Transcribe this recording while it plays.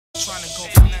trying to go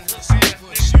for none of this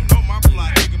bullshit. You know my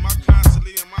plot, nigga, my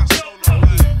constantly and my solo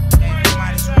life. We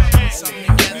might as well put something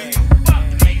together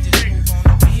and make this move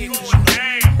on over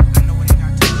here, 'cause I know what I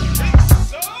got to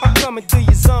do. I'm coming through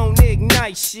your zone,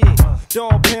 ignite shit.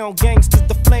 Dog pound gangsters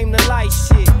to flame the light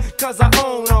shit. Cause I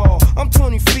own all. I'm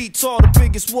 20 feet tall, the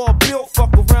biggest wall built.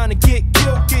 Fuck around and get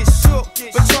killed, get shook.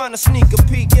 But trying to sneak a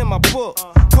peek in my book.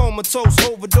 Comatose,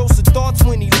 overdose of thoughts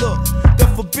when he look. The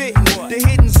forbidden, the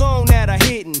hidden zone that I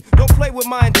hidden. Don't play with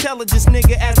my intelligence,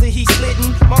 nigga, as if he's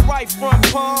slitting my right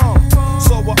front palm.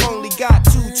 So I only got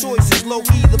two choices, low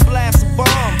either blast or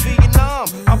bomb. Vietnam,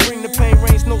 I bring the pain,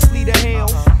 rains, no sleet or hail.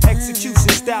 Execution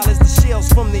style as the shells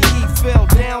from the heat fell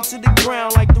down to the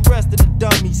ground like the rest of the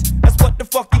dummies. That's what the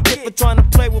fuck you get for trying to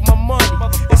play with my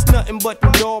money. It's nothing but the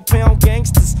dog pound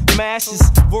gangsters, mashes,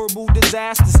 verbal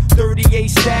disasters,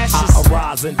 38 stashes. I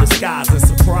arise in disguise and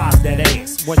surprise that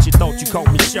ass. Once you thought you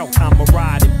caught me short, I'ma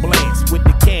ride and blast with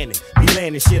the cannon. Be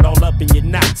landing shit all up in your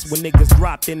knots. When niggas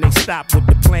drop, then they stop with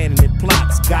the planning and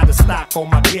plots. Got a stock on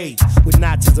my gauge with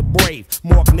notches of brave.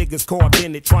 More niggas caught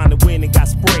in it trying to win and got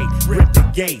sprayed. Rip the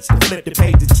gauge and flip the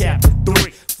page to chapter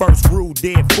 3. First rule,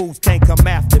 dead fools can't come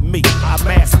after me. I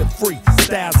master free,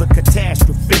 styles of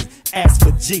catastrophe. Ask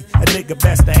for G, a nigga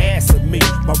best to answer me.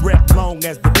 My rep long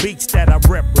as the beach that I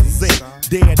represent.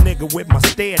 Dead nigga with my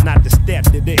stare, not the step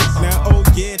to this. Now, oh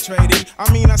yeah, trading.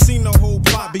 I mean, I seen the whole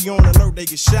plot. Be on alert, they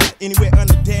get shot. Anywhere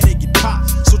under there, they get popped.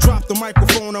 So drop the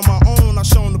microphone on my own. I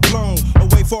shown the blown.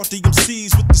 Away 40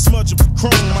 MCs with the smudge of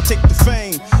chrome. I take the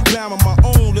fame, glamour my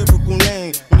own lyrical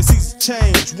name. When the seasons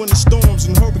change, when the storms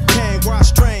and hurricane, where I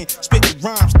strain, spit the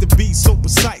rhymes to be so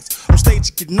precise. On stage,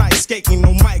 you get nice, skating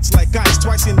on mics like ice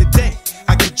twice in the day.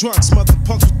 I get drunk, smother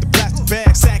punks with the plastic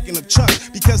bag, sacking a chunk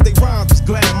because they rhymes was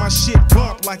glad my shit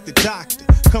bump like the doctor.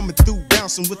 Coming through,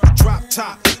 bouncing with the drop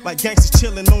top, like gangsters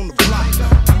chilling on the block.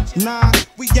 Nah,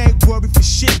 we ain't worried for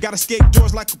shit. Got escape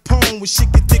doors like a poem with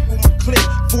shit get thick with my click.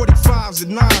 45s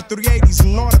and 9, 380s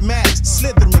and automatics.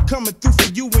 Slithering, coming through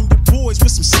for you and your boys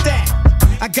with some stat.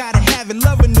 I gotta have it,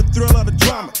 loving the thrill of the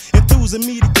drama. Enthusing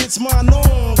me to get mine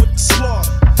on with the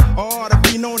slaughter. Or to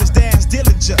be known as Daz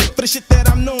Dillinger. For the shit that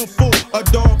I'm known for, a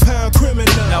dog pound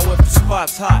criminal. Now if the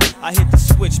spot's hot, I hit the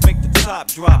switch, make the top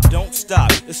drop. Don't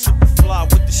stop, it's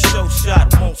Soopafly with the show shot,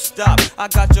 won't stop. I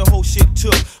got your whole shit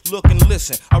took, look and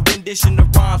listen. I rendition the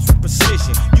rhymes with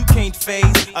precision. You can't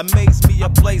phase, amaze me, I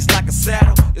blaze like a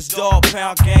saddle. It's dog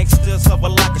pound gangsters hover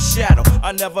like a shadow.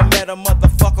 I never met a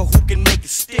motherfucker who can make it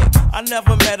stick. I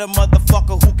never met a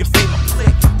motherfucker who can fade my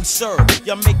click. We serve,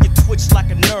 y'all make it twitch like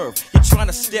a nerve. You're trying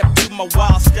to step to my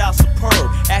wild style superb.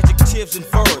 Adjectives and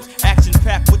verbs, action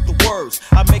packed with the words.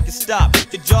 I make it stop,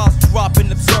 the jaws drop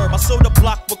and observe. I sold the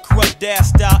block with Kurupt, Daz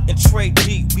style and trade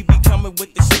Deee. We be coming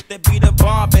with the shit that be the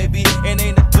bomb, baby. And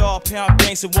ain't a dog pound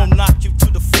gangster won't knock you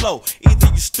to the flow. Either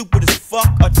you stupid as fuck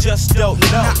or just don't know.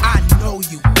 Now I know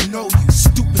you,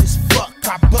 stupid as fuck.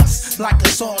 I bust like a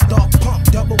sawed-off pump,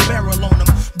 double barrel on them.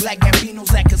 Black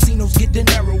Gambinos at casinos get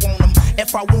dinero on them.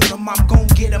 If I want them, I'm gon'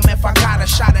 get them. If I got a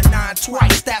shot of 9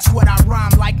 twice, that's what I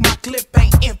rhyme like. My clip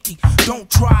ain't empty. Don't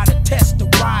try to test the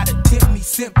rider. Tip me,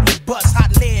 simply bust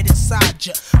hot lead inside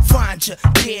ya. Find ya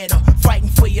dead or fighting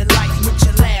for your life with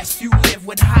your last. You live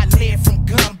with hot lead from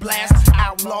gun blasts.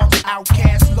 Outlaws,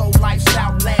 outcasts, low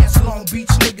lifestyle last. Long Beach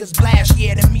niggas blast.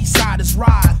 Yeah, the me siders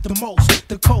ride the most.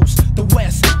 The coast, the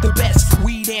west, the best.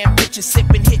 Weed and bitches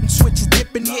sipping, hitting switches,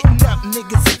 dipping, hitting up.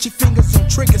 Niggas hit your fingers on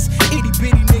triggers. Itty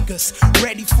bitty niggas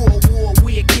ready for a war.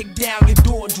 We'll kick down your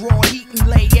door, draw heat and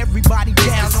lay everybody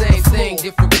down. It's the same thing,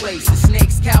 different places.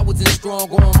 Snakes, cowards, and strong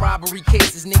on robbery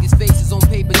cases. Niggas' faces on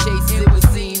paper chases. It was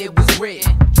seen, it was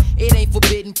written. It ain't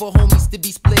forbidden for homies to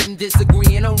be splitting,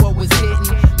 disagreeing on what was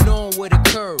hitting, knowing what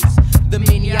occurs. The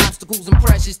many obstacles and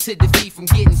pressures to defeat from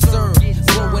getting served.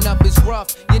 Growing up is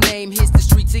rough, your name hits the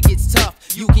streets, it gets tough.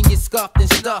 You can get scuffed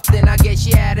and stuffed, then I guess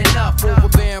you had enough.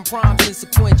 Overbearing prompts and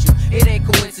sequential. It ain't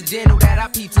coincidental that I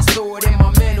peeped and stored in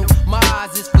my mental. My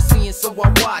eyes is for seeing, so I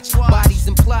watch. Bodies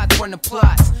and plots run the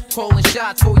plots. Calling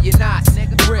shots for your knots.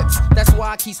 Grips, that's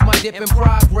why I keep my dip in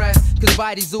progress. Cause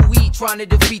bodies are weak, trying to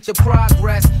defeat the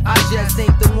progress. I just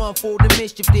ain't the one for the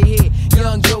mischief to hit.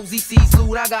 Young Josie sees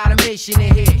loot, I got a mission to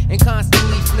hit. And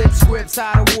constantly flip scripts,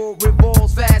 how the world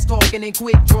revolves. Fast talking and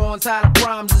quick drawings, how the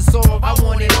problems are solved. I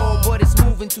want it all, but it's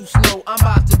moving too slow. I'm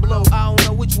about to blow, I don't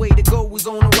know which way to go. Was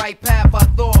on the right path, I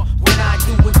thought. When I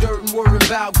doing dirt and worrying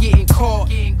about getting caught.